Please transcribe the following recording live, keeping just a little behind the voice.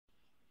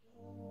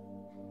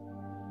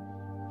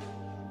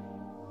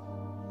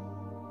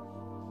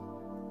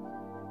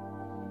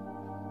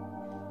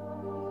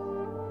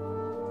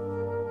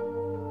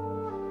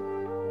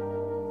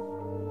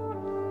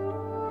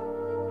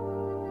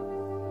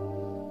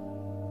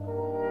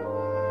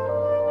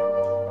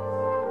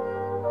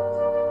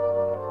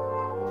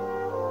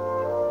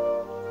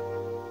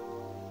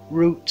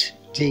Root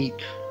deep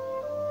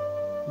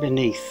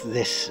beneath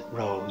this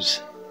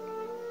rose,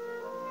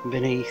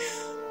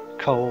 beneath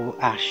coal,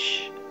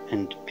 ash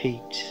and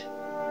peat,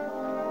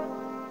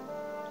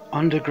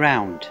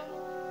 underground,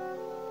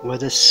 where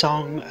the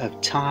song of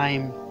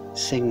time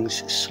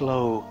sings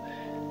slow,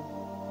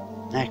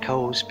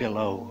 echoes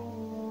below,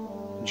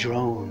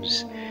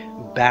 drones,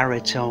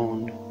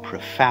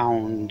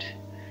 baritone-profound,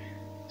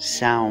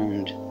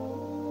 sound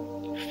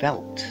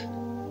felt,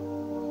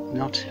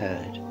 not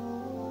heard.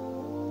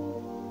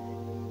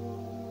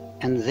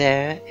 And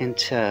there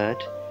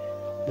interred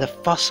the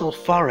fossil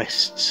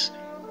forests,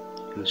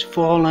 whose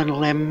fallen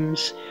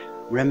limbs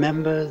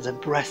remember the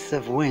breath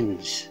of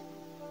winds,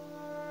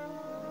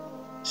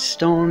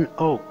 stone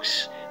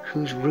oaks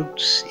whose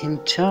roots in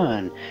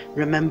turn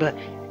remember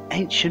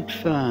ancient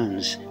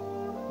ferns,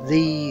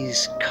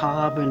 these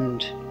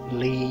carboned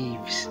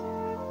leaves,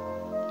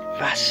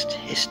 vast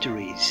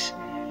histories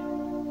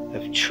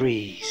of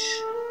trees.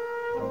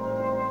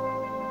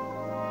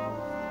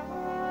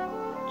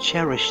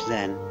 Cherish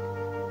then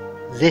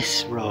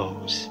this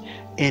rose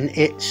in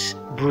its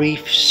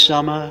brief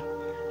summer,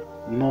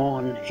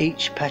 mourn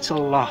each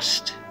petal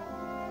lost,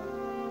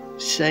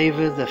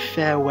 savour the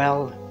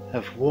farewell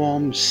of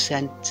warm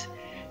scent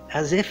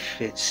as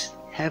if it's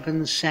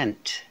heaven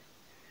sent,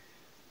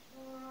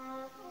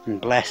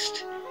 and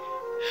blessed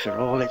for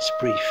all its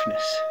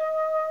briefness.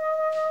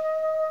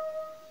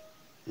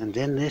 And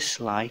in this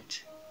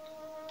light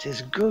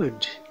 'tis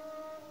good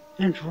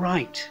and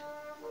right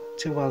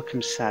to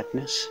welcome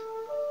sadness.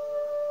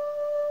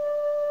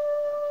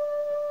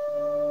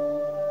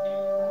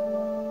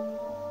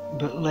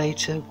 But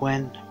later,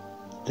 when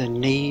the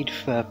need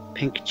for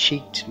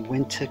pink-cheeked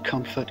winter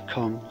comfort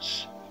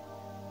comes,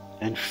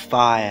 and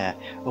fire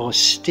or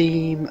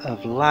steam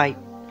of light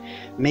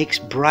makes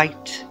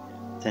bright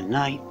the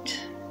night,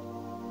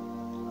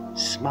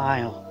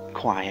 smile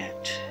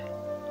quiet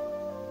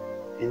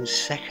in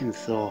second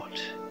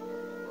thought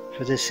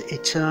for this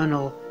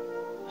eternal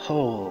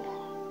whole.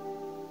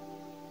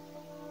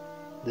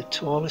 The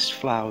tallest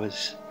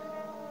flowers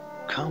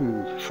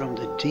come from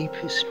the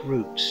deepest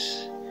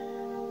roots.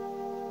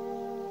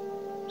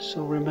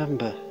 So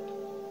remember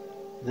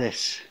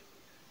this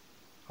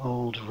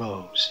old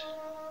rose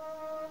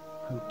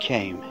who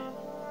came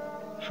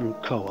from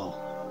coal.